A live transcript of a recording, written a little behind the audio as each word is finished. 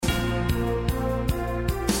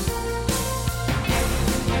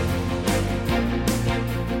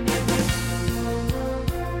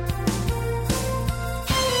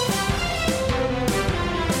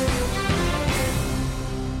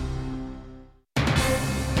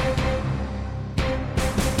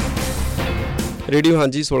Radio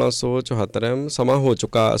हांजी 1674 M समा हो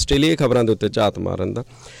चुका ਆਸਟ੍ਰੇਲੀਆ खबरों के उत्ते झात मारन का।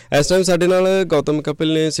 इस टाइम साडे नाल गौतम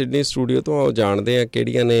कपिल ने सिडनी स्टूडियो तो आओ जानते हैं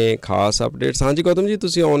किहड़ियां ने खास अपडेट्स। हाँ जी गौतम जी,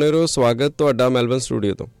 तुसीं आउणे हो, स्वागत तुहाडा मैलबर्न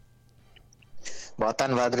स्टूडियो तो। बहुत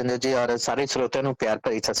धन्यवाद रंजन जी और सारे श्रोतिਆਂ ਨੂੰ ਪਿਆਰ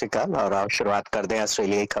ਭਰੀ ਸਤਿ ਸ਼੍ਰੀ ਅਕਾਲ। ਔਰ ਆਓ ਸ਼ੁਰੂਆਤ ਕਰਦੇ ਹਾਂ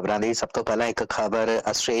ਆਸਟ੍ਰੇਲੀਆਈ ਖਬਰਾਂ ਦੀ। ਸਭ ਤੋਂ ਪਹਿਲਾਂ ਇੱਕ ਖਬਰ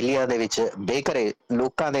ਆਸਟ੍ਰੇਲੀਆ ਦੇ ਵਿੱਚ ਬੇਘਰੇ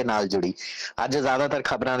ਲੋਕਾਂ ਦੇ ਨਾਲ ਜੁੜੀ। ਅੱਜ ਜ਼ਿਆਦਾਤਰ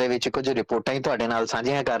ਖਬਰਾਂ ਦੇ ਵਿੱਚ ਕੁਝ ਰਿਪੋਰਟਾਂ ਹੀ ਤੁਹਾਡੇ ਨਾਲ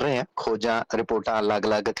ਸਾਂਝੀਆਂ ਕਰ ਰਹੇ ਹਾਂ, ਖੋਜਾਂ ਰਿਪੋਰਟਾਂ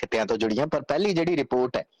ਅਲੱਗ-ਅਲੱਗ ਖਿੱਤਿਆਂ ਤੋਂ ਜੁੜੀਆਂ। ਪਰ ਪਹਿਲੀ ਜਿਹੜੀ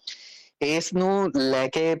ਰਿਪੋਰਟ ਹੈ ਇਸ ਨੂੰ ਲੈ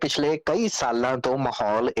ਕੇ ਪਿਛਲੇ ਕਈ ਸਾਲਾਂ ਤੋਂ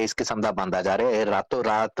ਮਾਹੌਲ ਇਸ ਕਿਸਮ ਦਾ ਬਣਦਾ ਜਾ ਰਿਹਾ ਹੈ। ਰਾਤੋਂ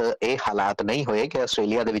ਰਾਤ ਇਹ ਹਾਲਾਤ ਨਹੀਂ ਹੋਏ ਕਿ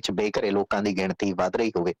ਆਸਟ੍ਰੇਲੀਆ ਦੇ ਵਿੱਚ ਬੇਘਰੇ ਲੋਕਾਂ ਦੀ ਗਿਣਤੀ ਵੱਧ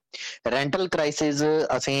ਰਹੀ ਹੋਵੇ। ਰੈਂਟਲ ਕ੍ਰਾਈਸਿਸ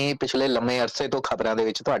ਅਸੀਂ ਪਿਛਲੇ ਲੰਮੇ ਅਰਸੇ ਤੋਂ ਖਬਰਾਂ ਦੇ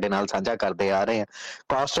ਵਿੱਚ ਤੁਹਾਡੇ ਨਾਲ ਸਾਂਝਾ ਕਰਦੇ ਆ ਰਹੇ ਹਾਂ।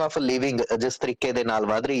 ਕਾਸਟ ਆਫ ਲਿਵਿੰਗ ਜਿਸ ਤਰੀਕੇ ਦੇ ਨਾਲ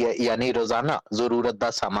ਵੱਧ ਰਹੀ ਹੈ, ਯਾਨੀ ਰੋਜ਼ਾਨਾ ਜ਼ਰੂਰਤ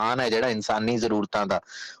ਦਾ ਸਾਮਾਨ ਹੈ ਜਿਹੜਾ ਇਨਸਾਨੀ ਜ਼ਰੂਰਤਾਂ ਦਾ,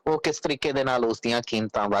 ਉਹ ਕਿਸ ਤਰੀਕੇ ਦੇ ਨਾਲ ਉਸ ਦੀਆਂ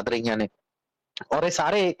ਕੀਮਤਾਂ ਵੱਧ ਰਹੀਆਂ ਨੇ। ਔਰ ਇਹ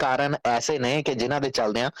ਸਾਰੇ ਕਾਰਨ ਐਸੇ ਨੇ ਕਿ ਜਿਨ੍ਹਾਂ ਦੇ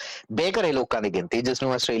ਚੱਲਦਿਆਂ ਬੇਘਰੇ ਲੋਕਾਂ ਦੀ ਗਿਣਤੀ, ਜਿਸ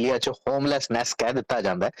ਨੂੰ ਆਸਟ੍ਰੇਲੀਆ 'ਚ ਹੋਮਲੈਸਨੈਸ ਕਹਿ ਦਿੱਤਾ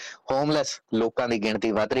ਜਾਂਦਾ ਹੈ, ਹੋਮਲੈਸ ਲੋਕਾਂ ਦੀ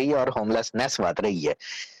ਗਿਣਤੀ ਵੱਧ ਰਹੀ ਹੈ ਔਰ ਹੋਮਲੈਸਨੈਸ ਵੱਧ ਰਹੀ ਹੈ।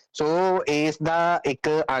 ਸੋ ਇਸ ਦਾ ਇੱਕ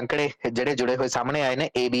ਆંકੜੇ ਜਿਹੜੇ ਜੁੜੇ ਹੋਏ ਸਾਹਮਣੇ ਆਏ ਨੇ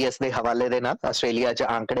ABS ਦੇ ਹਵਾਲੇ ਦੇ ਨਾਲ। ਆਸਟ੍ਰੇਲੀਆ 'ਚ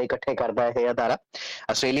ਆંકੜੇ ਇਕੱਠੇ ਕਰਦਾ ਇਹ ਅਦਾਰਾ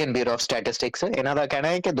ਆਸਟ੍ਰੇਲੀਅਨ ਬਿਊਰੋ ਆਫ ਸਟੈਟਿਸਟਿਕਸ। ਇਹਨਾਂ ਦਾ ਕਹਿਣਾ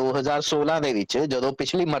ਹੈ ਕਿ 2016 ਦੇ ਵਿੱਚ ਜਦੋਂ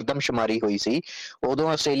ਪਿਛਲੀ ਮਰਦਮਸ਼ੁਮਾਰੀ ਹੋਈ ਸੀ, ਉਦੋਂ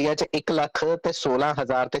ਆਸਟ੍ਰੇਲੀਆ 'ਚ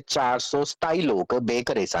 1,16,427 ਲੋਕ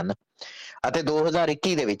ਬੇਘਰੇ ਸਨ। ਅਤੇ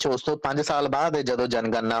 2021 ਦੇ ਵਿੱਚ, ਉਸ ਤੋਂ 5 ਸਾਲ ਬਾਅਦ ਜਦੋਂ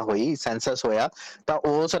ਜਨਗਣਨਾ ਹੋਈ, ਸੈਂਸਸ ਹੋਇਆ, ਤਾਂ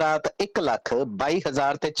ਉਸ ਰਾਤ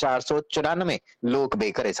 1,22,494 ਲੋਕ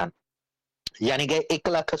ਬੇਘਰੇ ਸਨ। ਯਾਨੀ ਕਿ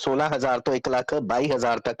 1,16,000 ਤੋਂ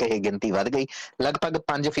 1,22,000 ਤੱਕ ਇਹ ਗਿਣਤੀ ਵੱਧ ਗਈ। ਲਗਭਗ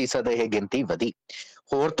 5% ਇਹ ਗਿਣਤੀ ਵਧੀ।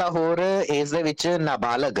 ਹੋਰ ਤਾਂ ਹੋਰ ਇਸ ਦੇ ਵਿੱਚ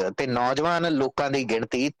ਨਾਬਾਲਗ ਤੇ ਨੌਜਵਾਨ ਲੋਕਾਂ ਦੀ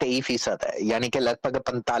ਗਿਣਤੀ 23% ਹੈ। ਯਾਨੀ ਕਿ ਲਗਭਗ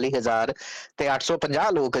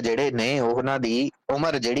 45,850 ਲੋਕ ਜਿਹੜੇ ਨੇ, ਉਹਨਾਂ ਦੀ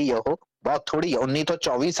ਉਮਰ ਜਿਹੜੀ ਆ ਉਹ ਬਹੁਤ ਥੋੜੀ, 19 ਤੋਂ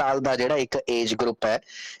 24 ਸਾਲ ਦਾ ਜਿਹੜਾ ਇੱਕ ਏਜ ਗਰੁੱਪ ਹੈ।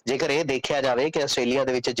 ਜੇਕਰ ਇਹ ਦੇਖਿਆ ਜਾਵੇ ਕਿ ਆਸਟ੍ਰੇਲੀਆ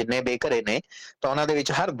ਦੇ ਵਿੱਚ ਜਿੰਨੇ ਬੇਘਰੇ ਨੇ, ਤਾਂ ਉਹਨਾਂ ਦੇ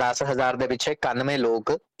ਵਿੱਚ ਹਰ 10,000 ਦੇ ਪਿੱਛੇ 91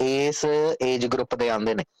 ਲੋਕ ਇਸ ਏਜ ਗਰੁੱਪ ਦੇ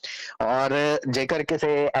ਆਉਂਦੇ ਨੇ। ਔਰ ਜੇਕਰ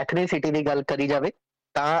ਕਿਸੇ ਐਥਨੀਸਿਟੀ ਦੀ ਗੱਲ ਕਰੀ ਜਾਵੇ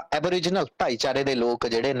ਤਾਂ ਐਬੋਰੀਜਨਲ ਭਾਈਚਾਰੇ ਦੇ ਲੋਕ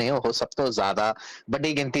ਜਿਹੜੇ ਨੇ ਉਹ ਸਭ ਤੋਂ ਜ਼ਿਆਦਾ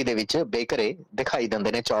ਵੱਡੀ ਗਿਣਤੀ ਦੇ ਵਿੱਚ ਬੇਘਰੇ ਦਿਖਾਈ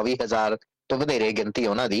ਦਿੰਦੇ ਨੇ। 24,000 ਤੋਂ ਵਧੇਰੇ ਗਿਣਤੀ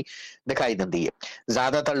ਉਹਨਾਂ ਦੀ ਦਿਖਾਈ ਦਿੰਦੀ ਹੈ।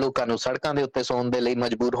 ਜ਼ਿਆਦਾਤਰ ਲੋਕਾਂ ਨੂੰ ਸੜਕਾਂ ਦੇ ਉੱਤੇ ਸੌਣ ਦੇ ਲਈ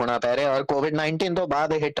ਮਜਬੂਰ ਹੋਣਾ ਪੈ ਰਿਹਾ ਔਰ COVID-19 ਤੋਂ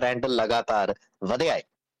ਬਾਅਦ ਇਹ ਟ੍ਰੈਂਡ ਲਗਾਤਾਰ ਵਧਿਆ ਹੈ।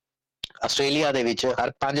 ਆਸਟ੍ਰੇਲੀਆ ਦੇ ਵਿੱਚ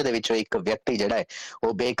ਹਰ 5 ਦੇ ਵਿੱਚੋਂ ਇੱਕ ਵਿਅਕਤੀ ਜਿਹੜਾ ਹੈ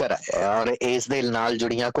ਉਹ ਬੇਘਰ ਹੈ। ਔਰ ਇਸ ਦੇ ਨਾਲ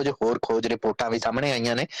ਜੁੜੀਆਂ ਕੁਝ ਹੋਰ ਖੋਜ ਰਿਪੋਰਟਾਂ ਵੀ ਸਾਹਮਣੇ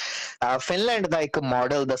ਆਈਆਂ ਨੇ। ਫਿਨਲੈਂਡ ਦਾ ਇੱਕ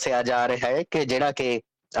ਮਾਡਲ ਦੱਸਿਆ ਜਾ ਰਿਹਾ ਹੈ ਕਿ ਜਿਹੜਾ ਕਿ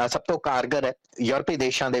ਸਭ ਤੋਂ ਕਾਰਗਰ ਹੈ ਯੂਰਪੀ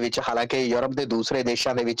ਦੇਸ਼ਾਂ ਦੇ ਵਿੱਚ। ਹਾਲਾਂਕਿ ਯੂਰਪ ਦੇ ਦੂਸਰੇ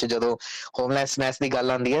ਦੇਸ਼ਾਂ ਦੇ ਵਿੱਚ ਜਦੋਂ ਹੋਮਲੈਸਨੈਸ ਦੀ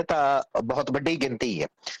ਗੱਲ ਆਉਂਦੀ ਹੈ ਤਾਂ ਬਹੁਤ ਵੱਡੀ ਗਿਣਤੀ ਹੈ।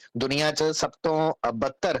 ਦੁਨੀਆ 'ਚ ਸਭ ਤੋਂ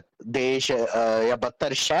 72 ਦੇਸ਼ ਜਾਂ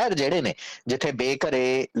 72 ਸ਼ਹਿਰ ਜਿਹੜੇ ਨੇ ਜਿੱਥੇ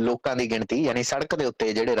ਬੇਘਰੇ ਲੋਕਾਂ ਦੀ ਗਿਣਤੀ, ਯਾਨੀ ਸੜਕ ਦੇ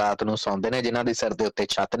ਉੱਤੇ ਜਿਹੜੇ ਰਾਤ ਨੂੰ ਸੌਂਦੇ ਨੇ, ਜਿਨ੍ਹਾਂ ਦੀ ਸਿਰ ਦੇ ਉੱਤੇ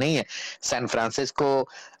ਛੱਤ ਨਹੀਂ ਹੈ। San Francisco,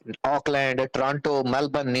 Auckland, Toronto,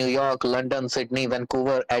 Melbourne, New York, London, Sydney,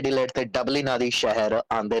 Vancouver, Adelaide ਤੇ ਡਬਲਿਨ ਆਦਿ ਸ਼ਹਿਰ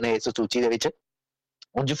ਆਉਂਦੇ ਨੇ ਇਸ ਸੂਚੀ ਦੇ ਵਿੱਚ।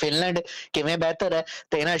 ਉਂਝ ਫਿਨਲੈਂਡ ਕਿਵੇਂ ਬਿਹਤਰ ਹੈ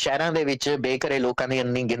ਤੇ ਇਹਨਾਂ ਸ਼ਹਿਰਾਂ ਦੇ ਵਿੱਚ ਬੇਘਰੇ ਲੋਕਾਂ ਦੀ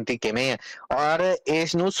ਇੰਨੀ ਗਿਣਤੀ ਕਿਵੇਂ ਹੈ, ਔਰ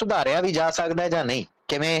ਇਸ ਨੂੰ ਸੁਧਾਰਿਆ ਵੀ ਜਾ ਸਕਦਾ ਹੈ ਜਾਂ ਨਹੀਂ,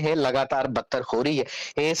 ਕਿਵੇਂ ਇਹ ਲਗਾਤਾਰ ਬੱਤਰ ਹੋ ਰਹੀ ਹੈ,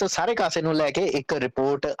 ਇਸ ਸਾਰੇ ਕਾਸੇ ਨੂੰ ਲੈ ਕੇ ਇੱਕ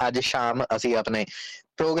ਰਿਪੋਰਟ ਅੱਜ ਸ਼ਾਮ ਅਸੀਂ ਆਪਣੇ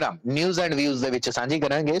ਪ੍ਰੋਗਰਾਮ ਨਿਊਜ਼ ਐਂਡ ਵਿਊਜ਼ ਦੇ ਵਿੱਚ ਸਾਂਝੀ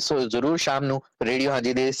ਕਰਾਂਗੇ। ਸੋ ਜ਼ਰੂਰ ਸ਼ਾਮ ਨੂੰ ਰੇਡੀਓ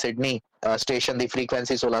ਹਾਂਜੀ ਦੇ ਸਿਡਨੀ ਸਟੇਸ਼ਨ ਦੀ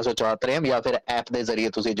ਫ੍ਰੀਕੁਐਂਸੀ 1674 M ਜਾਂ ਫਿਰ ਐਪ ਦੇ ਜ਼ਰੀਏ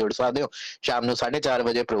ਤੁਸੀਂ ਜੁੜ ਸਕਦੇ ਹੋ। ਸ਼ਾਮ ਨੂੰ 4:30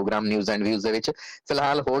 ਵਜੇ ਪ੍ਰੋਗਰਾਮ ਨਿਊਜ਼ ਐਂਡ ਵਿਊਜ਼ ਦੇ ਵਿੱਚ।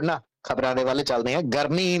 ਫਿਲਹਾਲ ਹੋਰ ਨਾ ਖਬਰਾਂ ਦੇ ਵੱਲ ਚੱਲਦੇ ਹਾਂ।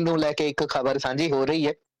 ਗਰਮੀ ਨੂੰ ਲੈ ਕੇ ਇੱਕ ਖਬਰ ਸਾਂਝੀ ਹੋ ਰਹੀ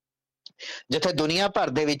ਹੈ, ਜਿੱਥੇ ਦੁਨੀਆ ਭਰ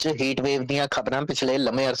ਦੇ ਵਿੱਚ ਹੀਟ ਵੇਵ ਦੀਆਂ ਖਬਰਾਂ ਪਿਛਲੇ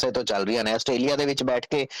ਲੰਮੇ ਅਰਸੇ ਤੋਂ ਚੱਲ ਰਹੀਆਂ ਨੇ। ਆਸਟ੍ਰੇਲੀਆ ਦੇ ਵਿੱਚ ਬੈਠ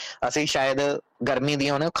ਕੇ ਅਸੀਂ ਸ਼ਾਇਦ ਗਰਮੀ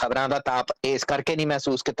ਦੀਆਂ ਉਹਨਾਂ ਖਬਰਾਂ ਦਾ ਤਾਪ ਇਸ ਕਰਕੇ ਨਹੀਂ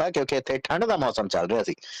ਮਹਿਸੂਸ ਕੀਤਾ ਕਿਉਂਕਿ ਇੱਥੇ ਠੰਡ ਦਾ ਮੌਸਮ ਚੱਲ ਰਿਹਾ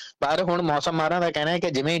ਸੀ। ਪਰ ਹੁਣ ਮੌਸਮ ਮਾਹਰਾਂ ਦਾ ਕਹਿਣਾ ਹੈ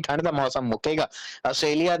ਕਿ ਜਿਵੇਂ ਹੀ ਠੰਡ ਦਾ ਮੌਸਮ ਮੁੱਕੇਗਾ,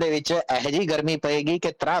 ਆਸਟ੍ਰੇਲੀਆ ਦੇ ਵਿੱਚ ਇਹੋ ਜਿਹੀ ਗਰਮੀ ਪਏਗੀ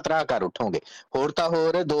ਕਿ ਤਰਾਹ ਕਰ ਉੱਠੋਗੇ। ਹੋਰ ਤਾਂ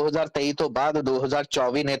ਹੋਰ 2023 ਤੋਂ ਬਾਅਦ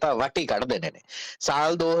 2024 ਨੇ ਤਾਂ ਵੱਟ ਹੀ ਕੱਢ ਦੇਣੇ ਨੇ।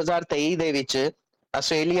 ਸਾਲ 2023 ਦੇ ਵਿੱਚ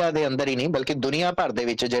ਆਸਟ੍ਰੇਲੀਆ ਦੇ ਅੰਦਰ ਹੀ ਨਹੀਂ ਬਲਕਿ ਦੁਨੀਆ ਭਰ ਦੇ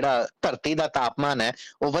ਵਿੱਚ ਜਿਹੜਾ ਧਰਤੀ ਦਾ ਤਾਪਮਾਨ ਹੈ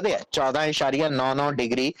ਉਹ ਵਧਿਆ। 14.99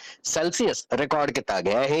 ਡਿਗਰੀ ਸੈਲਸੀਅਸ ਰਿਕਾਰਡ ਕੀਤਾ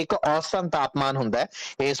ਗਿਆ। ਇਹ ਇੱਕ ਔਸਤਨ ਤਾਪਮਾਨ ਹੁੰਦਾ ਹੈ।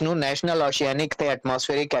 ਇਸ ਨੂੰ ਨੈਸ਼ਨਲ ਓਸ਼ੀਐਨਿਕ ਤੇ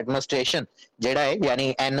ਐਟਮੋਸਫੇਰਿਕ ਐਡਮਿਨਿਸਟ੍ਰੇਸ਼ਨ ਜਿਹੜਾ ਹੈ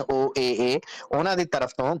ਯਾਨੀ NOAA ਉਹਨਾਂ ਦੀ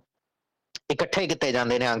ਤਰਫ ਤੋਂ ਇਕੱਠੇ ਕੀਤੇ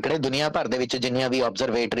ਜਾਂਦੇ ਨੇ ਅੰਕੜੇ। ਦੁਨੀਆ ਭਰ ਦੇ ਵਿੱਚ ਜਿੰਨੀਆਂ ਵੀ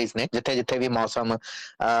ਆਬਜ਼ਰਵੇਟਰੀਜ਼ ਨੇ, ਜਿੱਥੇ ਵੀ ਮੌਸਮ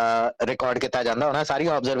ਰਿਕਾਰਡ ਕੀਤਾ ਜਾਂਦਾ, ਉਹਨਾਂ ਸਾਰੀ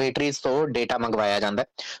ਆਬਜ਼ਰਵੇਟਰੀਜ਼ ਤੋਂ ਡੇਟਾ ਮੰਗਵਾਇਆ ਜਾਂਦਾ।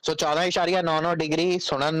 ਸੋ 14.99 ਡਿਗਰੀ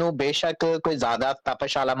ਸੁਣਨ ਨੂੰ ਬੇਸ਼ੱਕ ਕੋਈ ਜ਼ਿਆਦਾ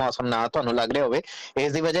ਤਪਸ਼ ਵਾਲਾ ਮੌਸਮ ਨਾ ਤੁਹਾਨੂੰ ਲੱਗ ਰਿਹਾ ਹੋਵੇ।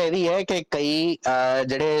 ਇਸ ਦੀ ਵਜ੍ਹਾ ਇਹ ਵੀ ਹੈ ਕਿ ਕਈ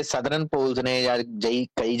ਜਿਹੜੇ ਸਦਰਨ ਪੋਲਸ ਨੇ ਜਾਂ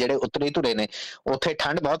ਕਈ ਜਿਹੜੇ ਉੱਤਰੀ ਧੁਰੇ ਨੇ, ਉੱਥੇ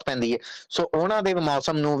ਠੰਡ ਬਹੁਤ ਪੈਂਦੀ ਹੈ। ਸੋ ਉਹਨਾਂ ਦੇ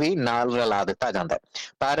ਮੌਸਮ ਨੂੰ ਵੀ ਨਾਲ ਰਲਾ ਦਿੱਤਾ ਜਾਂਦਾ।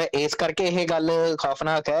 ਪਰ ਇਸ ਕਰਕੇ ਇਹ ਗੱਲ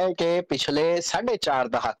ਖੌਫਨਾਕ ਹੈ ਕਿ ਪਿਛਲੇ 4.5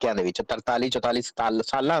 ਦਹਾਕਿਆਂ ਦੇ ਵਿੱਚ, 43-44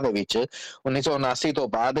 ਸਾਲਾਂ ਦੇ ਵਿੱਚ, 1979 ਤੋਂ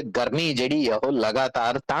ਬਾਅਦ ਗਰਮੀ ਜਿਹੜੀ ਆ ਉਹ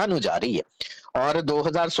ਲਗਾਤਾਰ ਤਾਂ ਨੂੰ ਜਾ ਰਹੀ ਹੈ। ਔਰ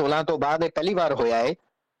 2016 ਤੋਂ ਬਾਅਦ ਇਹ ਪਹਿਲੀ ਵਾਰ ਹੋਇਆ ਹੈ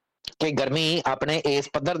ਕਿ ਗਰਮੀ ਆਪਣੇ ਇਸ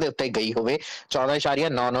ਪੱਧਰ ਦੇ ਉੱਤੇ ਗਈ ਹੋਵੇ,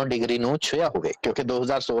 14.99 ਡਿਗਰੀ ਨੂੰ ਛੂਹਿਆ ਹੋਵੇ, ਕਿਉਂਕਿ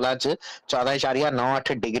 2016 ਚ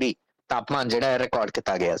 14.98 ਡਿਗਰੀ ਤਾਪਮਾਨ ਜਿਹੜਾ ਹੈ ਰਿਕਾਰਡ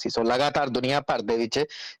ਕੀਤਾ ਗਿਆ ਸੀ। ਸੋ ਲਗਾਤਾਰ ਦੁਨੀਆ ਭਰ ਦੇ ਵਿੱਚ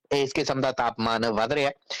ਇਸ ਕਿਸਮ ਦਾ ਤਾਪਮਾਨ ਵੱਧ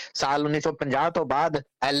ਰਿਹਾ। ਸਾਲ 1950 ਤੋਂ ਬਾਅਦ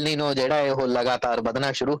ਐਲਨੀਨੋ ਜਿਹੜਾ ਹੈ ਉਹ ਲਗਾਤਾਰ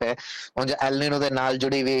ਵਧਣਾ ਸ਼ੁਰੂ ਹੈ। ਉਂਝ ਐਲਨੀਨੋ ਦੇ ਨਾਲ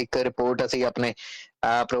ਜੁੜੀ ਵੀ ਇੱਕ ਰਿਪੋਰਟ ਅਸੀਂ ਆਪਣੇ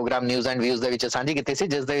ਪ੍ਰੋਗਰਾਮ ਨਿਊਜ਼ ਐਂਡ ਵਿਊਜ਼ ਦੇ ਵਿੱਚ ਸਾਂਝੀ ਕੀਤੀ ਸੀ,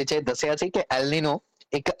 ਜਿਸ ਦੇ ਵਿੱਚ ਇਹ ਦੱਸਿਆ ਸੀ ਕਿ ਐਲਨੀਨੋ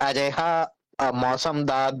ਇੱਕ ਅਜਿਹਾ ਮੌਸਮ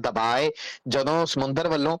ਦਾ ਦਬਾਅ ਹੈ ਜਦੋਂ ਸਮੁੰਦਰ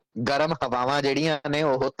ਵੱਲੋਂ ਗਰਮ ਹਵਾਵਾਂ ਜਿਹੜੀਆਂ ਨੇ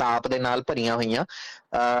ਉਹ ਤਾਪ ਦੇ ਨਾਲ ਭਰੀਆਂ ਹੋਈਆਂ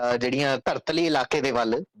ਜਿਹੜੀਆਂ ਧਰਤਲੀ ਇਲਾਕੇ ਦੇ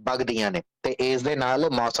ਵੱਲ ਵਗਦੀਆਂ ਨੇ, ਤੇ ਇਸ ਦੇ ਨਾਲ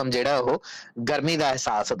ਮੌਸਮ ਜਿਹੜਾ ਉਹ ਗਰਮੀ ਦਾ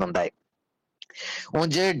ਅਹਿਸਾਸ ਦਿੰਦਾ ਹੈ।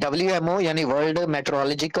 ਉਂਝ WMO ਯਾਨੀ ਵਰਲਡ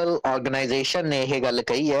ਮੈਟਰੋਲੋਜੀਕਲ ਆਰਗੇਨਾਈਜੇਸ਼ਨ ਨੇ ਇਹ ਗੱਲ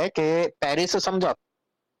ਕਹੀ ਹੈ ਕਿ ਪੈਰਿਸ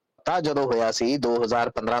ਸਮਝੌਤਾ ਜਦੋਂ ਹੋਇਆ ਸੀ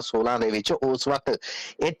 2015-16 ਦੇ ਵਿੱਚ, ਉਸ ਵਕਤ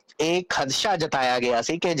ਇਹ ਖਦਸ਼ਾ ਜਤਾਇਆ ਗਿਆ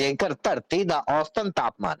ਸੀ ਕਿ ਜੇਕਰ ਧਰਤੀ ਦਾ ਔਸਤਨ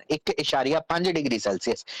ਤਾਪਮਾਨ 1.5 ਡਿਗਰੀ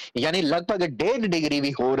ਸੈਲਸੀਅਸ ਯਾਨੀ ਲਗਭਗ 1.5 ਡਿਗਰੀ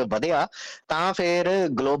ਵੀ ਹੋਰ ਵਧਿਆ ਤਾਂ ਫਿਰ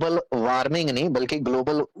ਗਲੋਬਲ ਵਾਰਮਿੰਗ ਨਹੀਂ ਬਲਕਿ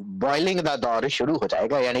ਗਲੋਬਲ ਬੋਇਲਿੰਗ ਦਾ ਦੌਰ ਸ਼ੁਰੂ ਹੋ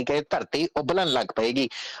ਜਾਏਗਾ, ਯਾਨੀ ਕਿ ਧਰਤੀ ਉਬਲਣ ਲੱਗ ਪਏਗੀ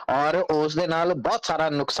ਔਰ ਉਸ ਦੇ ਨਾਲ ਬਹੁਤ ਸਾਰਾ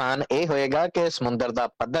ਨੁਕਸਾਨ ਇਹ ਹੋਏਗਾ ਕਿ ਸਮੁੰਦਰ ਦਾ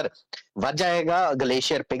ਪੱਧਰ ਵੱਧ ਜਾਏਗਾ,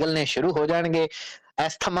 ਗਲੇਸ਼ੀਅਰ ਪਿਘਲਣੇ ਸ਼ੁਰੂ ਹੋ ਜਾਣਗੇ,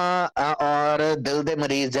 ਐਸਥਮਾ ਔਰ ਦਿਲ ਦੇ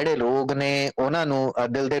ਮਰੀਜ਼ ਜਿਹੜੇ ਲੋਕ ਨੇ ਉਹਨਾਂ ਨੂੰ,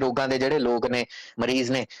 ਦਿਲ ਦੇ ਰੋਗਾਂ ਦੇ ਜਿਹੜੇ ਲੋਕ ਨੇ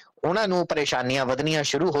ਮਰੀਜ਼ ਨੇ ਉਹਨਾਂ ਨੂੰ ਪਰੇਸ਼ਾਨੀਆਂ ਵਧਣੀਆਂ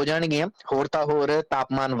ਸ਼ੁਰੂ ਹੋ ਜਾਣਗੀਆਂ। ਹੋਰ ਤਾਂ ਹੋਰ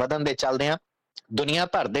ਤਾਪਮਾਨ ਵਧਣ ਦੇ ਚੱਲਦਿਆਂ ਦੁਨੀਆ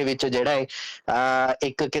ਭਰ ਦੇ ਵਿੱਚ ਜਿਹੜਾ ਹੈ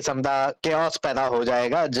ਇੱਕ ਕਿਸਮ ਦਾ ਕਿਓਸ ਪੈਦਾ ਹੋ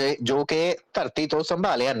ਜਾਏਗਾ ਜੋ ਕਿ ਧਰਤੀ ਤੋਂ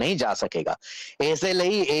ਸੰਭਾਲਿਆ ਨਹੀਂ ਜਾ ਸਕੇਗਾ। ਇਸ ਦੇ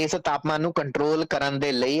ਲਈ ਇਸ ਤਾਪਮਾਨ ਨੂੰ ਕੰਟਰੋਲ ਕਰਨ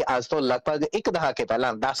ਦੇ ਲਈ ਅੱਜ ਤੋਂ ਲਗਭਗ ਇੱਕ ਦਹਾਕੇ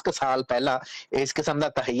ਪਹਿਲਾਂ 10 ਸਾਲ ਪਹਿਲਾਂ ਇਸ ਕਿਸਮ ਦਾ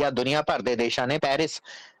ਤਹਈਆ ਦੁਨੀਆ ਭਰ ਦੇ ਦੇਸ਼ਾਂ ਨੇ ਪੈਰਿਸ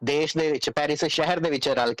ਦੇਸ਼ ਦੇ ਵਿੱਚ, ਪੈਰਿਸ ਸ਼ਹਿਰ ਦੇ ਵਿੱਚ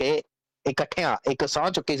ਰਲ ਕੇ ਇਕੱਠਿਆਂ ਇੱਕ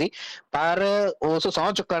ਸਹੁੰ ਚੁੱਕੀ ਸੀ, ਪਰ ਉਸ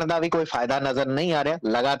ਸਹੁੰ ਚੁੱਕਣ ਦਾ ਵੀ ਕੋਈ ਫਾਇਦਾ ਨਜ਼ਰ ਨਹੀਂ ਆ ਰਿਹਾ।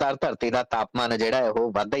 ਲਗਾਤਾਰ ਧਰਤੀ ਦਾ ਤਾਪਮਾਨ ਜਿਹੜਾ ਹੈ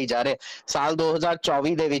ਉਹ ਵੱਧਦਾ ਹੀ ਜਾ ਰਿਹਾ। ਸਾਲ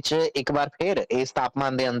 2024 ਦੇ ਵਿੱਚ ਇੱਕ ਵਾਰ ਫਿਰ ਇਸ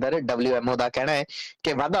ਤਾਪਮਾਨ ਦੇ ਅੰਦਰ WMO ਦਾ ਕਹਿਣਾ ਹੈ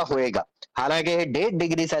ਕਿ ਵਾਧਾ ਹੋਏਗਾ, ਹਾਲਾਂਕਿ 1.5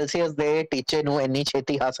 ਡਿਗਰੀ ਸੈਲਸੀਅਸ ਦੇ ਟੀਚੇ ਨੂੰ ਇੰਨੀ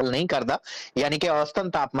ਛੇਤੀ ਹਾਸਲ ਨਹੀਂ ਕਰਦਾ, ਯਾਨੀ ਕਿ ਔਸਤਨ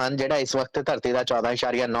ਤਾਪਮਾਨ ਜਿਹੜਾ ਇਸ ਵਕਤ ਧਰਤੀ ਦਾ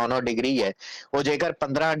 14.99 ਡਿਗਰੀ ਹੈ ਉਹ ਜੇਕਰ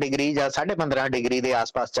 15 ਡਿਗਰੀ ਜਾਂ 15.5 ਡਿਗਰੀ ਦੇ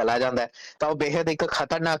ਆਸ-ਪਾਸ ਚਲਾ ਜਾਂਦਾ ਹੈ ਤਾਂ ਉਹ ਬੇਹੱਦ ਇੱਕ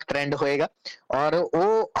ਖਤਰਨਾਕ ਟ੍ਰੈਂਡ ਹੋਏਗਾ ਔਰ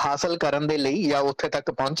ਉਹ ਹਾਸਲ ਕਰਨ ਦੇ ਲਈ ਜਾਂ ਉੱਥੇ ਤੱਕ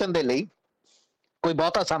ਪਹੁੰਚਣ ਦੇ ਲਈ ਕੋਈ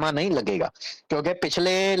ਬਹੁਤਾ ਸਮਾਂ ਨਹੀਂ ਲੱਗੇਗਾ, ਕਿਉਂਕਿ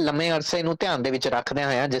ਪਿਛਲੇ ਲੰਮੇ ਅਰਸੇ ਨੂੰ ਧਿਆਨ ਦੇ ਵਿੱਚ ਰੱਖਦਿਆਂ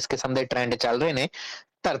ਹੋਇਆਂ ਜਿਸ ਕਿਸਮ ਦੇ ਟ੍ਰੈਂਡ ਚੱਲ ਰਹੇ ਨੇ,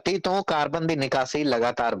 ਧਰਤੀ ਤੋਂ ਕਾਰਬਨ ਦੀ ਨਿਕਾਸੀ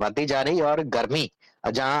ਲਗਾਤਾਰ ਵੱਧਦੀ ਜਾ ਰਹੀ ਔਰ ਗਰਮੀ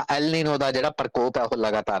ਜਾਂ ਐਲਨੀਨੋ ਦਾ ਜਿਹੜਾ ਪ੍ਰਕੋਪ ਹੈ ਉਹ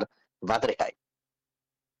ਲਗਾਤਾਰ ਵੱਧ ਰਿਹਾ ਹੈ।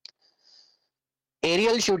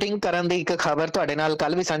 ਏਰੀਅਲ ਸ਼ੂਟਿੰਗ ਕਰਨ ਦੀ ਇੱਕ ਖਬਰ ਤੁਹਾਡੇ ਨਾਲ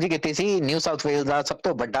ਕੱਲ ਵੀ ਸਾਂਝੀ ਕੀਤੀ ਸੀ। ਨਿਊ ਸਾਊਥ ਵੇਲਜ਼ ਦਾ ਸਭ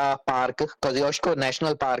ਤੋਂ ਵੱਡਾ ਪਾਰਕ ਕੋਜ਼ੀਓਸ਼ਕੋ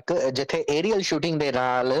ਨੈਸ਼ਨਲ ਪਾਰਕ, ਜਿੱਥੇ ਏਰੀਅਲ ਸ਼ੂਟਿੰਗ ਦੇ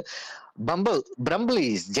ਨਾਲ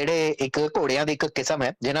ਬ੍ਰੰਬਲੀਜ਼ ਜਿਹੜੇ ਇੱਕ ਘੋੜਿਆਂ ਦੀ ਇੱਕ ਕਿਸਮ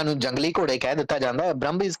ਹੈ ਜਿਨ੍ਹਾਂ ਨੂੰ ਜੰਗਲੀ ਘੋੜੇ ਕਹਿ ਦਿੱਤਾ ਜਾਂਦਾ ਹੈ,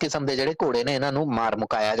 ਬ੍ਰੰਬਲੀਜ਼ ਕਿਸਮ ਦੇ ਜਿਹੜੇ ਘੋੜੇ ਨੇ ਇਹਨਾਂ ਨੂੰ ਮਾਰ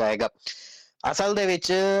ਮੁਕਾਇਆ ਜਾਏਗਾ। ਅਸਲ ਦੇ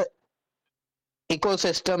ਵਿੱਚ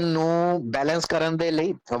ਇਕੋਸਿਸਟਮ ਨੂੰ ਬੈਲੈਂਸ ਕਰਨ ਦੇ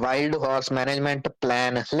ਲਈ ਵਾਈਲਡ ਹਾਰਸ ਮੈਨੇਜਮੈਂਟ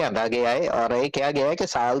ਪਲਾਨ ਲਿਆਂਦਾ ਗਿਆ ਹੈ ਔਰ ਇਹ ਕਿਹਾ ਗਿਆ ਹੈ ਕਿ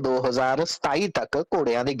ਸਾਲ 2027 ਤੱਕ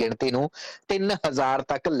ਘੋੜਿਆਂ ਦੀ ਗਿਣਤੀ ਨੂੰ 3000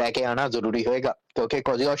 ਤੱਕ ਲੈ ਕੇ ਆਉਣਾ ਜ਼ਰੂਰੀ ਹੋਏਗਾ, ਕਿਉਂਕਿ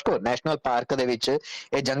ਕੋਜ਼ੀਓਸ਼ਕੋ ਨੈਸ਼ਨਲ ਪਾਰਕ ਦੇ ਵਿੱਚ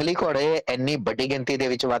ਇਹ ਜੰਗਲੀ ਘੋੜੇ ਇੰਨੀ ਵੱਡੀ ਗਿਣਤੀ ਦੇ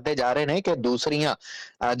ਵਿੱਚ ਵੱਧਦੇ ਜਾ ਰਹੇ ਨੇ ਕਿ ਦੂਸਰੀਆਂ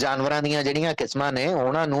ਜਾਨਵਰਾਂ ਦੀਆਂ ਜਿਹੜੀਆਂ ਕਿਸਮਾਂ ਨੇ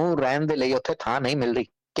ਉਹਨਾਂ ਨੂੰ ਰਹਿਣ ਦੇ ਲਈ ਉੱਥੇ ਥਾਂ ਨਹੀਂ ਮਿਲ ਰਹੀ।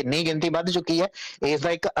 ਕਿੰਨੀ ਗਿਣਤੀ ਵੱਧ ਚੁੱਕੀ ਹੈ ਇਸ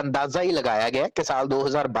ਦਾ ਇੱਕ ਅੰਦਾਜ਼ਾ ਹੀ ਲਗਾਇਆ ਗਿਆ ਕਿ ਸਾਲ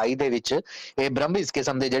 2022 ਦੇ ਵਿੱਚ ਇਹ ਬ੍ਰਹਮਿਸ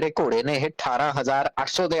ਕਿਸਮ ਦੇ ਜਿਹੜੇ ਘੋੜੇ ਨੇ ਇਹ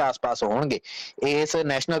 18,800 ਦੇ ਆਸ-ਪਾਸ ਹੋਣਗੇ ਇਸ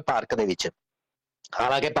ਨੈਸ਼ਨਲ ਪਾਰਕ ਦੇ ਵਿੱਚ।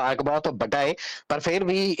 ਹਾਲਾਂਕਿ ਪਾਰਕ ਬਹੁਤ ਵੱਡਾ ਹੈ ਪਰ ਫਿਰ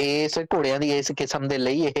ਵੀ ਇਸ ਘੋੜਿਆਂ ਦੀ ਇਸ ਕਿਸਮ ਦੇ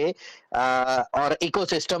ਲਈ ਇਹ ਔਰ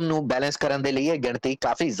ਇਕੋਸਿਸਟਮ ਨੂੰ ਬੈਲੈਂਸ ਕਰਨ ਦੇ ਲਈ ਇਹ ਗਿਣਤੀ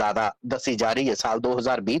ਕਾਫੀ ਜ਼ਿਆਦਾ ਦੱਸੀ ਜਾ ਰਹੀ ਹੈ। ਸਾਲ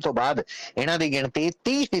 2020 ਤੋਂ ਬਾਅਦ ਇਹਨਾਂ ਦੀ ਗਿਣਤੀ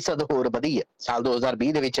 30% ਹੋਰ ਵਧੀ ਹੈ। ਸਾਲ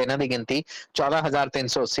 2020 ਦੇ ਵਿੱਚ ਇਹਨਾਂ ਦੀ ਗਿਣਤੀ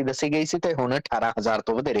 14,380 ਦੱਸੀ ਗਈ ਸੀ ਤੇ ਹੁਣ 18,000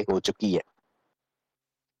 ਤੋਂ ਵਧੇਰੇ ਹੋ ਚੁੱਕੀ ਹੈ।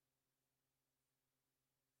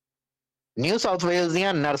 ਨਿਊ ਸਾਊਥ ਵੇਲਜ਼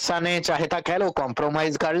ਦੀਆਂ ਨਰਸਾਂ ਨੇ ਚਾਹੇ ਤਾਂ ਕਹਿ ਲਓ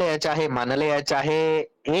ਕੰਪਰੋਮਾਈਜ਼ ਕਰ ਲਿਆ, ਚਾਹੇ ਮੰਨ ਲਿਆ, ਚਾਹੇ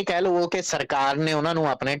ਇਹ ਕਹਿ ਲਓ ਕਿ ਸਰਕਾਰ ਨੇ ਉਹਨਾਂ ਨੂੰ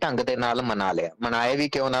ਆਪਣੇ ਢੰਗ ਦੇ ਨਾਲ ਮਨਾ ਲਿਆ। ਮਨਾਏ ਵੀ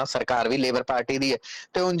ਕਿਉਂ ਨਾ, ਸਰਕਾਰ ਵੀ ਲੇਬਰ ਪਾਰਟੀ ਦੀ ਹੈ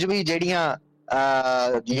ਤੇ ਉਂਝ ਵੀ ਜਿਹੜੀਆਂ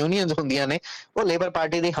ਯੂਨੀਅਨਸ ਹੁੰਦੀਆਂ ਨੇ ਉਹ ਲੇਬਰ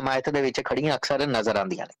ਪਾਰਟੀ ਦੀ ਹਮਾਇਤ ਦੇ ਵਿੱਚ ਖੜੀਆਂ ਅਕਸਰ ਨਜ਼ਰ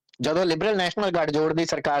ਆਉਂਦੀਆਂ ਨੇ। ਜਦੋਂ ਲਿਬਰਲ ਨੈਸ਼ਨਲ ਗੱਠਜੋੜ ਦੀ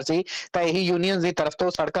ਸਰਕਾਰ ਸੀ ਤਾਂ ਇਹੀ ਯੂਨੀਅਨਸ ਦੀ ਤਰਫ ਤੋਂ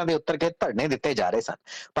ਸੜਕਾਂ ਦੇ ਉੱਤਰ ਕੇ ਧਰਨੇ ਦਿੱਤੇ ਜਾ ਰਹੇ ਸਨ,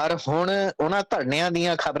 ਪਰ ਹੁਣ ਉਹਨਾਂ ਧਰਨਿਆਂ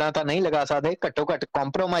ਦੀਆਂ ਖਬਰਾਂ ਤਾਂ ਨਹੀਂ ਲਗਾ ਸਕਦੇ, ਘੱਟੋ ਘੱਟ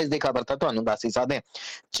ਕੰਪਰੋਮਾਈਜ਼ ਦੀ ਖਬਰ ਤਾਂ ਤੁਹਾਨੂੰ ਦੱਸ ਹੀ ਸਕਦੇ।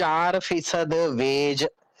 4% ਵੇਜ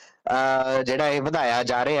ਜਿਹੜਾ ਇਹ ਵਧਾਇਆ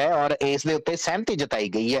ਜਾ ਰਿਹਾ ਹੈ ਔਰ ਇਸ ਦੇ ਉੱਤੇ ਸਹਿਮਤੀ ਜਤਾਈ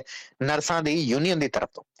ਗਈ ਹੈ ਨਰਸਾਂ ਦੀ ਯੂਨੀਅਨ ਦੀ ਤਰਫ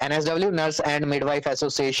ਤੋਂ। NSW nurse and midwife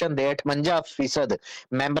association ਦੇ 58%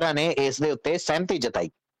 ਮੈਂਬਰਾਂ ਨੇ ਇਸ ਦੇ ਉੱਤੇ ਸਹਿਮਤੀ ਜਤਾਈ।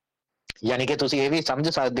 ਯਾਨੀ ਕਿ ਤੁਸੀਂ ਇਹ ਵੀ ਸਮਝ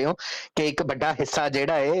ਸਕਦੇ ਹੋ ਕਿ ਇੱਕ ਵੱਡਾ ਹਿੱਸਾ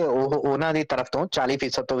ਜਿਹੜਾ ਹੈ ਉਹ ਉਹਨਾਂ ਦੀ ਤਰਫ ਤੋਂ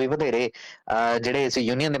 40% ਤੋਂ ਵੀ ਵਧੇਰੇ ਜਿਹੜੇ ਇਸ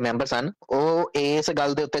ਯੂਨੀਅਨ ਦੇ ਮੈਂਬਰ ਸਨ, ਉਹ ਇਸ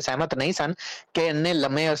ਗੱਲ ਦੇ ਉੱਤੇ ਸਹਿਮਤ ਨਹੀਂ ਸਨ ਕਿ ਇੰਨੇ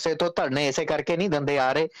ਲੰਮੇ ਅਰਸੇ ਤੋਂ ਧਰਨੇ ਇਸੇ ਕਰਕੇ ਨਹੀਂ ਦਿੰਦੇ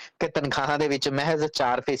ਆ ਰਹੇ ਕਿ ਤਨਖਾਹਾਂ ਦੇ ਵਿੱਚ ਮਹਿਜ਼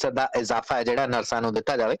 4% ਦਾ ਇਜ਼ਾਫਾ ਹੈ ਜਿਹੜਾ ਨਰਸਾਂ ਨੂੰ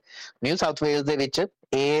ਦਿੱਤਾ ਜਾਵੇ। ਨਿਊ ਸਾਊਥ ਵੇਲਜ਼ ਦੇ ਵਿੱਚ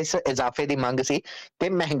ਇਸ ਇਜ਼ਾਫੇ ਦੀ ਮੰਗ ਸੀ ਕਿ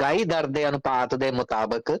ਮਹਿੰਗਾਈ ਦਰ ਦੇ ਅਨੁਪਾਤ ਦੇ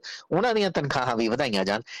ਮੁਤਾਬਕ ਉਹਨਾਂ ਦੀਆਂ ਤਨਖਾਹਾਂ ਵੀ ਵਧਾਈਆਂ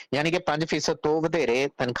ਜਾਣ, ਯਾਨੀ ਕਿ 5% ਤੋਂ ਵਧੇਰੇ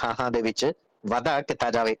ਤਨਖਾਹਾਂ ਦੇ ਵਿੱਚ ਵਾਧਾ ਕੀਤਾ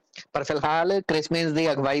ਜਾਵੇ। ਪਰ ਫਿਲਹਾਲ ਕ੍ਰਿਸਮਸ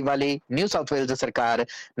ਦੀ ਅਗਵਾਈ ਵਾਲੀ ਨਿਊ ਸਾਊਥ ਵੇਲਜ਼ ਸਰਕਾਰ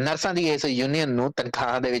ਨਰਸਾਂ ਦੀ ਇਸ ਯੂਨੀਅਨ ਨੂੰ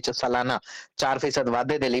ਤਨਖਾਹ ਦੇ ਵਿੱਚ ਸਾਲਾਨਾ 4%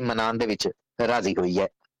 ਵਾਧੇ ਦੇ ਲਈ ਮਨਾਉਣ ਦੇ ਵਿੱਚ ਰਾਜ਼ੀ ਹੋਈ ਹੈ।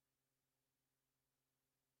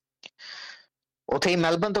 ਉੱਥੇ ਹੀ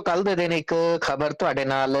ਮੈਲਬਨ ਤੋਂ ਕੱਲ ਦੇ ਦਿਨ ਇੱਕ ਖਬਰ ਤੁਹਾਡੇ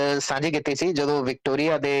ਨਾਲ ਸਾਂਝੀ ਕੀਤੀ ਸੀ, ਜਦੋਂ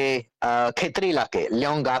ਵਿਕਟੋਰੀਆ ਦੇ ਖੇਤਰੀ ਇਲਾਕੇ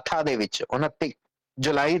ਲਿਓਂਗਾਥਾ ਦੇ ਵਿੱਚ 29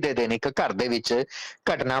 ਜੁਲਾਈ ਦੇ ਦਿਨ ਇੱਕ ਘਰ ਦੇ ਵਿੱਚ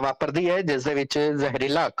ਘਟਨਾ ਵਾਪਰਦੀ ਹੈ, ਜਿਸ ਦੇ ਵਿੱਚ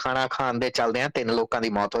ਜ਼ਹਿਰੀਲਾ ਖਾਣਾ ਖਾਣ ਦੇ ਚੱਲਦਿਆਂ 3 ਲੋਕਾਂ ਦੀ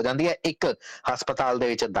ਮੌਤ ਹੋ ਜਾਂਦੀ ਹੈ, ਇੱਕ ਹਸਪਤਾਲ ਦੇ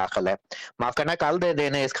ਵਿੱਚ ਦਾਖਲ ਹੈ। ਮਾਫ ਕਰਨਾ, ਕੱਲ ਦੇ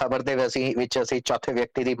ਦਿਨ ਇਸ ਖਬਰ ਦੇ ਵਿੱਚ ਅਸੀਂ ਚੌਥੇ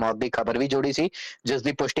ਵਿਅਕਤੀ ਦੀ ਮੌਤ ਦੀ ਖਬਰ ਵੀ ਜੋੜੀ ਸੀ, ਜਿਸ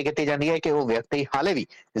ਦੀ ਪੁਸ਼ਟੀ ਕੀਤੀ ਜਾਂਦੀ ਹੈ ਕਿ ਉਹ ਵਿਅਕਤੀ ਹਾਲੇ ਵੀ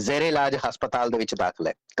ਜ਼ੇਰੇ ਇਲਾਜ ਹਸਪਤਾਲ ਦੇ ਵਿੱਚ ਦਾਖਲ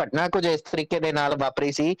ਹੈ। ਘਟਨਾ ਕੁਝ ਇਸ ਤਰੀਕੇ ਦੇ ਨਾਲ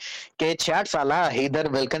ਵਾਪਰੀ ਸੀ ਕਿ 66 ਸਾਲਾ ਹੀਦਰ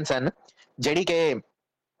ਵਿਲਕਿਨਸਨ, ਜਿਹੜੀ ਕਿ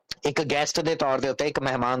ਇੱਕ ਗੈਸਟ ਦੇ ਤੌਰ ਦੇ ਉੱਤੇ, ਇੱਕ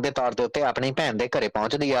ਮਹਿਮਾਨ ਦੇ ਤੌਰ ਦੇ ਉੱਤੇ ਆਪਣੀ ਭੈਣ ਦੇ ਘਰੇ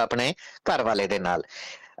ਪਹੁੰਚਦੀ ਆ ਆਪਣੇ ਘਰ ਵਾਲੇ ਦੇ ਨਾਲ।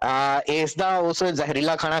 ਇਸ ਦਾ ਉਸ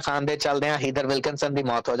ਜ਼ਹਿਰੀਲਾ ਖਾਣਾ ਖਾਣ ਦੇ ਚੱਲਦਿਆਂ ਹੀਦਰ ਵਿਲਕਿਨਸਨ ਦੀ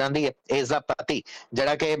ਮੌਤ ਹੋ ਜਾਂਦੀ ਹੈ। ਇਸ ਦਾ ਪਤੀ,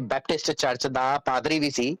 ਜਿਹੜਾ ਕਿ ਬੈਪਟਿਸਟ ਚਰਚ ਦਾ ਪਾਦਰੀ ਵੀ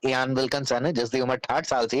ਸੀ, ਇਆਨ ਵਿਲਕਿਨਸਨ, ਜਿਸ ਦੀ ਉਮਰ 68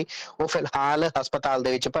 ਸਾਲ ਸੀ, ਉਹ ਫਿਲਹਾਲ ਹਸਪਤਾਲ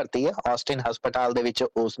ਦੇ ਵਿੱਚ ਭਰਤੀ ਹੈ। ਆਸਟਿਨ ਹਸਪਤਾਲ ਦੇ ਵਿੱਚ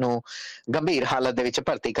ਉਸ ਨੂੰ ਗੰਭੀਰ ਹਾਲਤ ਦੇ ਵਿੱਚ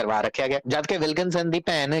ਭਰਤੀ ਕਰਵਾ ਰੱਖਿਆ ਗਿਆ, ਜਦਕਿ ਵਿਲਕਿਨਸਨ ਦੀ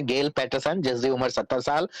ਭੈਣ ਗੇਲ ਪੈਟਰਸਨ, ਜਿਸ ਦੀ ਉਮਰ 70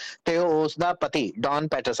 ਸਾਲ, ਤੇ ਉਸ ਦਾ ਪਤੀ ਡੌਨ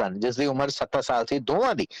ਪੈਟਰਸਨ, ਜਿਸ ਦੀ ਉਮਰ 70 ਸਾਲ ਸੀ,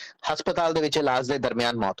 ਦੋਵਾਂ ਦੀ ਹਸਪਤਾਲ ਦੇ ਵਿੱਚ ਇਲਾਜ ਦੇ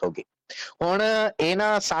ਦਰਮਿਆਨ ਮੌਤ ਹੋ ਗਈ। ਹੁਣ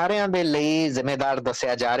ਇਹਨਾਂ ਸਾਰਿਆਂ ਦੇ ਲਈ ਜ਼ਿੰਮੇਦਾਰ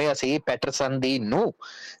ਦੱਸਿਆ ਜਾ ਰਿਹਾ ਸੀ ਪੈਟਰਸਨ ਦੀ ਨੂੰਹ,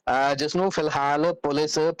 ਜਿਸ ਨੂੰ ਫਿਲਹਾਲ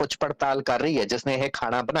ਪੁਲਿਸ ਪੁੱਛ ਪੜਤਾਲ ਕਰ ਰਹੀ ਹੈ, ਜਿਸ ਨੇ ਇਹ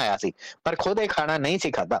ਖਾਣਾ ਬਣਾਇਆ ਸੀ ਪਰ ਖੁਦ ਇਹ ਖਾਣਾ ਨਹੀਂ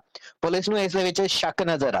ਸੀ ਖਾਧਾ। ਪੁਲਿਸ ਨੂੰ ਇਸ ਦੇ ਵਿੱਚ ਸ਼ੱਕ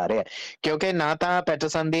ਨਜ਼ਰ ਆ ਰਿਹਾ, ਕਿਉਂਕਿ ਨਾ ਤਾਂ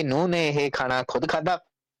ਪੈਟਰਸਨ ਦੀ ਨੂੰਹ ਨੇ ਇਹ ਖਾਣਾ ਖੁਦ ਖਾਧਾ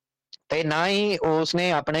ਤੇ ਨਾ ਹੀ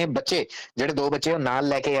ਉਸਨੇ ਆਪਣੇ ਬੱਚੇ, ਜਿਹੜੇ 2 ਬੱਚੇ ਉਹ ਨਾਲ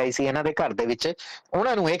ਲੈ ਕੇ ਆਈ ਸੀ ਇਹਨਾਂ ਦੇ ਘਰ ਦੇ ਵਿੱਚ,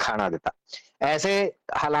 ਉਹਨਾਂ ਨੂੰ ਇਹ ਖਾਣਾ ਦਿੱਤਾ। ਐਸੇ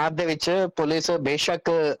ਹਾਲਾਤ ਦੇ ਵਿੱਚ ਪੁਲਿਸ ਬੇਸ਼ੱਕ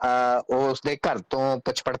ਉਸ ਦੇ ਘਰ ਤੋਂ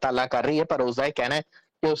ਪੁੱਛ ਪੜਤਾਲਾਂ ਕਰ ਰਹੀ ਹੈ, ਪਰ ਉਸਦਾ ਇਹ ਕਹਿਣਾ ਹੈ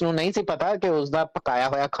ਕਿ ਉਸਨੂੰ ਨਹੀਂ ਸੀ ਪਤਾ ਕਿ ਉਸਦਾ ਪਕਾਇਆ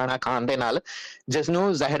ਹੋਇਆ ਖਾਣਾ ਖਾਣ ਦੇ ਨਾਲ, ਜਿਸ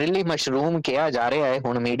ਨੂੰ ਜ਼ਹਿਰੀਲੀ ਮਸ਼ਰੂਮ ਕਿਹਾ ਜਾ ਰਿਹਾ ਹੈ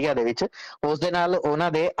ਹੁਣ ਮੀਡੀਆ ਦੇ ਵਿੱਚ, ਉਸ ਦੇ ਨਾਲ ਉਹਨਾਂ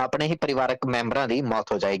ਦੇ ਆਪਣੇ ਹੀ ਪਰਿਵਾਰਕ ਮੈਂਬਰਾਂ ਦੀ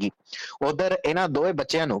ਮੌਤ ਹੋ ਜਾਏਗੀ। ਉਧਰ ਇਹਨਾਂ ਦੋਵੇਂ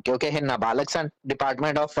ਬੱਚਿਆਂ ਨੂੰ, ਕਿਉਂਕਿ ਇਹ ਨਾਬਾਲਗ ਸਨ,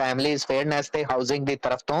 ਡਿਪਾਰਟਮੈਂਟ ਆਫ ਫੈਮਿਲੀਜ਼ ਫੇਅਰਨੈਸ ਤੇ ਹਾਊਸਿੰਗ ਦੀ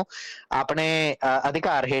ਤਰਫ ਤੋਂ ਆਪਣੇ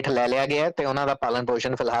ਅਧਿਕਾਰ ਹੇਠ ਲੈ ਲਿਆ ਗਿਆ ਤੇ ਉਹਨਾਂ ਦਾ ਪਾਲਣ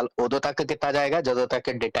ਪੋਸ਼ਣ ਫਿਲਹਾਲ ਉਦੋਂ ਤੱਕ ਕੀਤਾ ਜਾਏਗਾ ਜਦੋਂ ਤੱਕ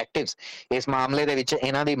ਡਿਟੈਕਟਿਵਸ ਇਸ ਮਾਮਲੇ ਦੇ ਵਿੱਚ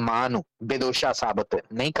ਇਹਨਾਂ ਦੀ ਮਾਂ ਨੂੰ ਬੇਦੋਸ਼ਾ ਸਾਬਤ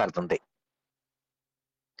ਨਹੀਂ ਕਰ ਦਿੰਦੇ।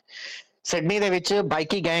 ਸਿਡਨੀ ਦੇ ਵਿੱਚ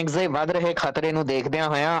ਬਾਈਕੀ ਗੈਂਗਸ ਦੇ ਵੱਧ ਰਹੇ ਖਤਰੇ ਨੂੰ ਦੇਖਦਿਆਂ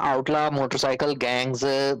ਹੋਇਆਂ ਆਊਟਲਾ ਮੋਟਰਸਾਈਕਲ ਗੈਂਗਸ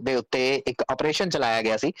ਦੇ ਉੱਤੇ ਇੱਕ ਆਪਰੇਸ਼ਨ ਚਲਾਇਆ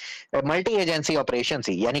ਗਿਆ ਸੀ। ਮਲਟੀ ਏਜੰਸੀ ਆਪਰੇਸ਼ਨ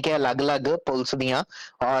ਸੀ, ਯਾਨੀ ਕਿ ਅਲੱਗ-ਅਲੱਗ ਪੁਲਿਸ ਦੀਆਂ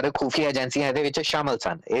ਔਰ ਖੂਫੀਆ ਏਜੰਸੀਆਂ ਇਹਦੇ ਵਿੱਚ ਸ਼ਾਮਲ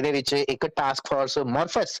ਸਨ। ਇਹਦੇ ਵਿੱਚ ਇੱਕ ਟਾਸਕ ਫੋਰਸ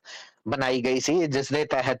ਮੋਰਫਸ ਬਣਾਈ ਗਈ ਸੀ, ਜਿਸ ਦੇ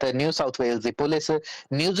ਤਹਿਤ ਨਿਊ ਸਾਊਥ ਵੇਲਜ਼ ਦੀ ਪੁਲਿਸ,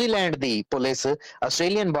 ਨਿਊਜ਼ੀਲੈਂਡ ਦੀ police,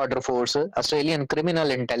 Australian border force, Australian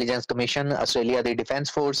criminal intelligence commission, Australia ਦੀ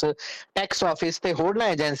ਡਿਫੈਂਸ ਫੋਰਸ, ਟੈਕਸ ਆਫਿਸ ਤੇ ਹੋਰਨਾਂ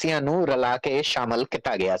ਏਜੰਸੀਆਂ ਨੂੰ ਰਲਾ ਕੇ ਸ਼ਾਮਲ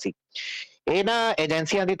ਕੀਤਾ ਗਿਆ ਸੀ। ਇਹਨਾਂ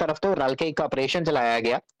ਏਜੰਸੀਆਂ ਦੀ ਤਰਫ ਤੋਂ ਰਲ ਕੇ ਇੱਕ ਆਪਰੇਸ਼ਨ ਚਲਾਇਆ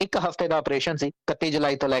ਗਿਆ। 1 ਹਫ਼ਤੇ ਦਾ ਆਪਰੇਸ਼ਨ ਸੀ, 31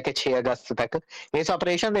 ਜੁਲਾਈ ਤੋਂ ਲੈ ਕੇ 6 ਅਗਸਤ ਤੱਕ। ਇਸ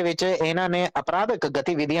ਆਪਰੇਸ਼ਨ ਦੇ ਵਿੱਚ ਇਹਨਾਂ ਨੇ ਅਪਰਾਧਕ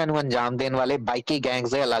ਗਤੀਵਿਧੀਆਂ ਨੂੰ ਅੰਜਾਮ ਦੇਣ ਵਾਲੇ ਬਾਈਕੀ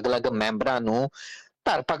ਗੈਂਗਸ ਦੇ ਅਲੱਗ-ਅਲੱਗ ਮੈਂਬਰਾਂ ਨੂੰ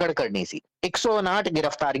ਧਰ ਪਕੜ ਕਰਨੀ ਸੀ। 159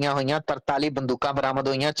 ਗ੍ਰਿਫਤਾਰੀਆਂ ਹੋਈਆਂ, 43 ਬੰਦੂਕਾਂ ਬਰਾਮਦ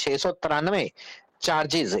ਹੋਈਆਂ, 693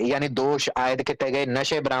 ਚਾਰਜਿਸ ਯਾਨੀ ਦੋਸ਼ ਆਇਦ ਕੀਤੇ ਗਏ,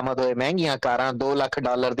 ਨਸ਼ੇ ਬਰਾਮਦ ਹੋਏ, ਮਹਿੰਗੀਆਂ ਕਾਰਾਂ, $2 ਲੱਖ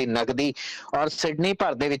ਦੀ ਨਕਦੀ। ਔਰ ਸਿਡਨੀ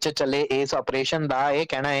ਭਰ ਦੇ ਵਿੱਚ ਚੱਲੇ ਇਸ ਆਪਰੇਸ਼ਨ ਦਾ ਇਹ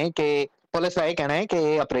ਕਹਿਣਾ ਹੈ ਕਿ ਪੁਲਿਸ ਦਾ ਇਹ ਕਹਿਣਾ ਹੈ ਕਿ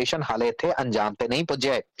ਇਹ ਆਪਰੇਸ਼ਨ ਹਾਲੇ ਇੱਥੇ ਅੰਜਾਮ ਤੇ ਨਹੀਂ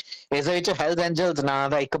ਪੁੱਜਿਆ ਹੈ। ਇਸ ਦੇ ਵਿੱਚ ਹੈਲਜ਼ ਐਂਜਲਸ ਨਾਂ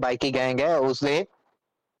ਦਾ ਇੱਕ ਬਾਈਕੀ ਗੈਂਗ ਹੈ, ਉਸਦੇ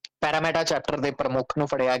ਪੈਰਾਮੈਟਾ ਚੈਪਟਰ ਦੇ ਪ੍ਰਮੁੱਖ ਨੂੰ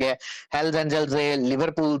ਫੜਿਆ ਗਿਆ। ਹੈਲਜ਼ ਐਂਜਲਸ ਦੇ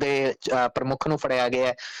ਲਿਵਰਪੂਲ ਦੇ ਪ੍ਰਮੁੱਖ ਨੂੰ ਫੜਿਆ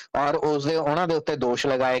ਗਿਆ ਔਰ ਉਹਨਾਂ ਦੇ ਉੱਤੇ ਦੋਸ਼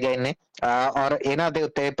ਲਗਾਏ ਗਏ ਨੇ। ਔਰ ਇਹਨਾਂ ਦੇ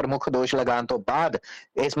ਉੱਤੇ ਪ੍ਰਮੁੱਖ ਦੋਸ਼ ਲਗਾਉਣ ਤੋਂ ਬਾਅਦ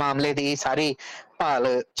ਇਸ ਮਾਮਲੇ ਦੀ ਸਾਰੀ ਭਾਲ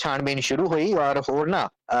ਛਾਣਬੀਨ ਸ਼ੁਰੂ ਹੋਈ ਔਰ ਹੋਰਨਾਂ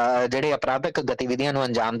ਜਿਹੜੇ ਅਪਰਾਧਕ ਗਤੀਵਿਧੀਆਂ ਨੂੰ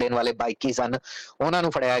ਅੰਜਾਮ ਦੇਣ ਵਾਲੇ ਬਾਈਕੀ ਸਨ ਉਹਨਾਂ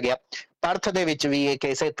ਨੂੰ ਫੜਿਆ ਗਿਆ। ਪਰਥ ਦੇ ਵਿੱਚ ਵੀ ਇੱਕ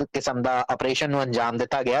ਇਸੇ ਕਿਸਮ ਦਾ ਆਪਰੇਸ਼ਨ ਨੂੰ ਅੰਜਾਮ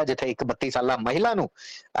ਦਿੱਤਾ ਗਿਆ, ਜਿੱਥੇ ਇੱਕ 32 ਸਾਲਾ ਮਹਿਲਾ ਨੂੰ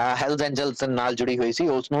ਹੈਲਜ਼ ਐਂਜਲਸ ਨਾਲ ਜੁੜੀ ਹੋਈ ਸੀ,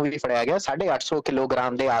 ਉਸ ਨੂੰ ਵੀ ਫੜਿਆ ਗਿਆ। 850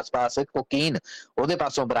 ਕਿਲੋਗ੍ਰਾਮ ਦੇ ਆਸ-ਪਾਸ ਕੋਕੀਨ ਉਹਦੇ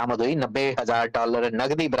ਪਾਸੋਂ ਬਰਾਮਦ ਹੋਈ, $90,000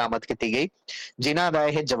 ਨਗਦੀ ਬਰਾਮਦ ਕੀਤੀ ਗਈ, ਜਿਨ੍ਹਾਂ ਦਾ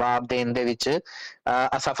ਇਹ ਜਵਾਬ ਦੇਣ ਦੇ ਵਿੱਚ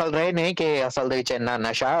ਅਸਫਲ ਰਹੇ ਨੇ ਕਿ ਅਸਲ ਦੇ ਵਿੱਚ ਇੰਨਾ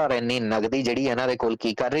ਨਸ਼ਾ ਔਰ ਇੰਨੀ ਨਗਦੀ ਜਿਹੜੀ ਇਹਨਾਂ ਦੇ ਕੋਲ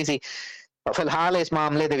ਕੀ ਕਰ ਰਹੀ ਸੀ। ਫਿਲਹਾਲ ਇਸ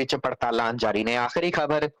ਮਾਮਲੇ ਦੇ ਵਿੱਚ ਪੜਤਾਲਾਂ ਜਾਰੀ ਨੇ। ਆਖਰੀ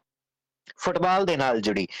ਖਬਰ ਫੁੱਟਬਾਲ ਦੇ ਨਾਲ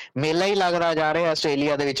ਜੁੜੀ ਮੇਲਾ ਹੀ ਲੱਗਦਾ ਜਾ ਰਿਹਾ।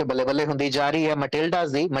 ਆਸਟ੍ਰੇਲੀਆ ਦੇ ਵਿੱਚ ਬੱਲੇ ਬੱਲੇ ਹੁੰਦੀ ਜਾ ਰਹੀ ਹੈ।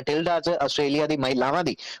 ਮਟਿਲਡਾਜ਼ ਆਸਟ੍ਰੇਲੀਆ ਦੀ ਮਹਿਲਾਵਾਂ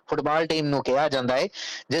ਦੀ ਫੁੱਟਬਾਲ ਟੀਮ ਨੂੰ ਕਿਹਾ ਜਾਂਦਾ ਹੈ,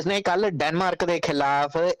 ਜਿਸ ਨੇ ਕੱਲ ਡੈਨਮਾਰਕ ਦੇ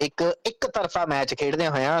ਖਿਲਾਫ ਇੱਕ ਤਰਫਾ ਮੈਚ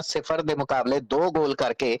ਖੇਡਦਿਆਂ ਹੋਇਆਂ 0 ਦੇ ਮੁਕਾਬਲੇ 2 ਗੋਲ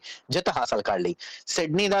ਕਰਕੇ ਜਿੱਤ ਹਾਸਲ ਕਰ ਲਈ।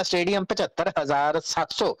 ਸਿਡਨੀ ਦਾ ਸਟੇਡੀਅਮ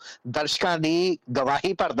 75,700 ਦਰਸ਼ਕਾਂ ਦੀ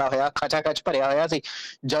ਗਵਾਹੀ ਭਰਦਾ ਹੋਇਆ ਖਚਾਖਚ ਭਰਿਆ ਹੋਇਆ ਸੀ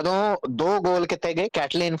ਜਦੋਂ 2 ਗੋਲ ਕੀਤੇ ਗਏ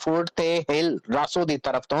ਕੈਟਲਿਨ ਫੂਡ ਤੇ ਹਿਲ ਰਾਸੋ ਦੀ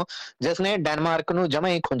ਤਰਫ ਤੋਂ, ਜਿਸ ਨੇ ਡੈਨਮਾਰਕ ਨੂੰ ਜਮਾਂ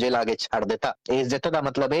ਹੀ ਖੁੰਝੇ ਲਾ ਕੇ ਛੱਡ ਦਿੱਤਾ। ਇਸ ਜਿੱਤ ਦਾ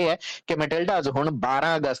ਮਤਲਬ ਇਹ ਹੈ ਕਿ ਮੈਟਿਲਡਾਜ਼ ਹੁਣ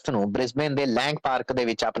 12 ਅਗਸਤ ਨੂੰ ਬ੍ਰਿਸਬੇਨ ਦੇ ਲੈਂਗ ਪਾਰਕ ਦੇ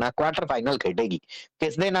ਵਿੱਚ ਆਪਣਾ ਕੁਆਟਰ ਫਾਈਨਲ ਖੇਡੇਗੀ।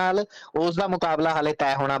 ਕਿਸ ਦੇ ਨਾਲ, ਉਸ ਦਾ ਮੁਕਾਬਲਾ ਹਾਲੇ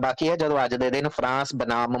ਤੈਅ ਹੋਣਾ ਬਾਕੀ ਹੈ, ਜਦੋਂ ਅੱਜ ਦੇ ਦਿਨ ਫਰਾਂਸ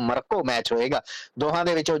ਬਨਾਮ ਮੋਰੋਕੋ ਮੈਚ ਹੋਏਗਾ। ਦੋਹਾਂ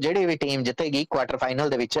ਦੇ ਵਿੱਚੋਂ ਜਿਹੜੀ ਵੀ ਟੀਮ ਜਿੱਤੇਗੀ ਕੁਆਟਰ ਫਾਈਨਲ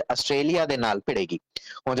ਦੇ ਵਿੱਚ ਆਸਟ੍ਰੇਲੀਆ ਦੇ ਨਾਲ ਭਿੜੇਗੀ।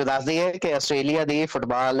 ਹੁਣ ਜੋ ਦੱਸਦੀ ਹੈ ਕਿ ਆਸਟ੍ਰੇਲੀਆ ਦੀ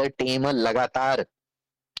ਫੁੱਟਬਾਲ ਟੀਮ ਲਗਾਤਾਰ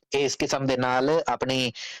ਇਸ ਕਿਸਮ ਦੇ ਨਾਲ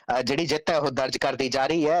ਆਪਣੀ ਜਿਹੜੀ ਜਿੱਤ ਹੈ ਉਹ ਦਰਜ ਕਰਦੀ ਜਾ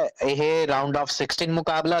ਰਹੀ ਹੈ। ਇਹ ਰਾਊਂਡ ਆਫ 16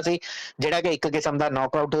 ਮੁਕਾਬਲਾ ਸੀ, ਜਿਹੜਾ ਕਿ ਇੱਕ ਕਿਸਮ ਦਾ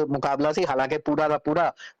ਨੌਕਆਊਟ ਮੁਕਾਬਲਾ ਸੀ। ਹਾਲਾਂਕਿ ਪੂਰਾ ਦਾ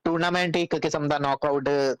ਪੂਰਾ ਟੂਰਨਾਮੈਂਟ ਇੱਕ ਕਿਸਮ ਦਾ ਨੌਕਆਊਟ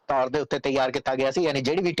ਤੌਰ ਦੇ ਉੱਤੇ ਤਿਆਰ ਕੀਤਾ ਗਿਆ ਸੀ, ਯਾਨੀ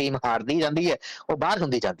ਜਿਹੜੀ ਵੀ ਟੀਮ ਹਾਰਦੀ ਜਾਂਦੀ ਹੈ ਉਹ ਬਾਹਰ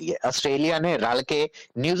ਹੁੰਦੀ ਜਾਂਦੀ ਹੈ। ਆਸਟ੍ਰੇਲੀਆ ਨੇ ਰਲ ਕੇ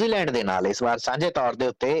ਨਿਊਜ਼ੀਲੈਂਡ ਦੇ ਨਾਲ ਇਸ ਵਾਰ ਸਾਂਝੇ ਤੌਰ ਦੇ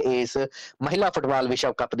ਉੱਤੇ ਇਸ ਮਹਿਲਾ ਫੁੱਟਬਾਲ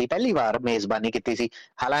ਵਿਸ਼ਵ ਕੱਪ ਦੀ ਪਹਿਲੀ ਵਾਰ ਮੇਜ਼ਬਾਨੀ ਕੀਤੀ ਸੀ।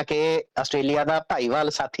 ਹਾਲਾਂਕਿ ਆਸਟ੍ਰੇਲੀਆ ਦਾ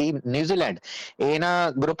ਭਾਈਵਾਲ ਸਾਥੀ ਨਿਊਜ਼ੀਲੈਂਡ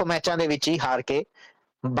ਇਹਨਾਂ ਗਰੁੱਪ ਮੈਚਾਂ ਦੇ ਵਿੱਚ ਹੀ ਹਾਰ ਕੇ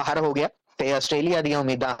ਬਾਹਰ ਹੋ ਗਿਆ ਤੇ ਆਸਟ੍ਰੇਲੀਆ ਦੀਆਂ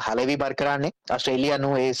ਉਮੀਦਾਂ ਹਾਲੇ ਵੀ ਬਰਕਰਾਰ ਨੇ। ਆਸਟ੍ਰੇਲੀਆ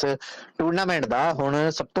ਨੂੰ ਇਸ ਟੂਰਨਾਮੈਂਟ ਦਾ ਹੁਣ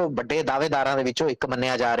ਸਭ ਤੋਂ ਵੱਡੇ ਦਾਅਵੇਦਾਰਾਂ ਦੇ ਵਿੱਚੋਂ ਇੱਕ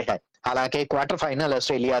ਮੰਨਿਆ ਜਾ ਰਿਹਾ ਹੈ। ਹਾਲਾਂਕਿ ਕੁਆਟਰ ਫਾਈਨਲ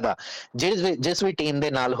ਆਸਟ੍ਰੇਲੀਆ ਦਾ ਜਿਸ ਵੀ ਟੀਮ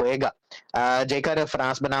ਦੇ ਨਾਲ ਹੋਏਗਾ, ਜੇਕਰ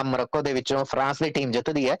ਫਰਾਂਸ ਬਨਾਮ ਮੋਰੋਕੋ ਦੇ ਵਿੱਚੋਂ ਫਰਾਂਸ ਦੀ ਟੀਮ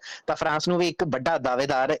ਜਿੱਤਦੀ ਹੈ ਤਾਂ ਫਰਾਂਸ ਨੂੰ ਵੀ ਇੱਕ ਵੱਡਾ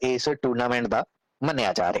ਦਾਅਵੇਦਾਰ ਇਸ ਟੂਰਨਾਮੈਂਟ ਦਾ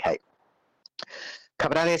ਮੰਨਿਆ ਜਾ ਰਿਹਾ ਹੈ।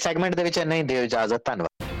 ਖਬਰਾਂ ਦੇ ਸੈਗਮੈਂਟ ਦੇ ਵਿੱਚ ਇੰਨਾ ਹੀ, ਦਿਓ ਇਜਾਜ਼ਤ,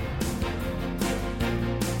 ਧੰਨਵਾਦ।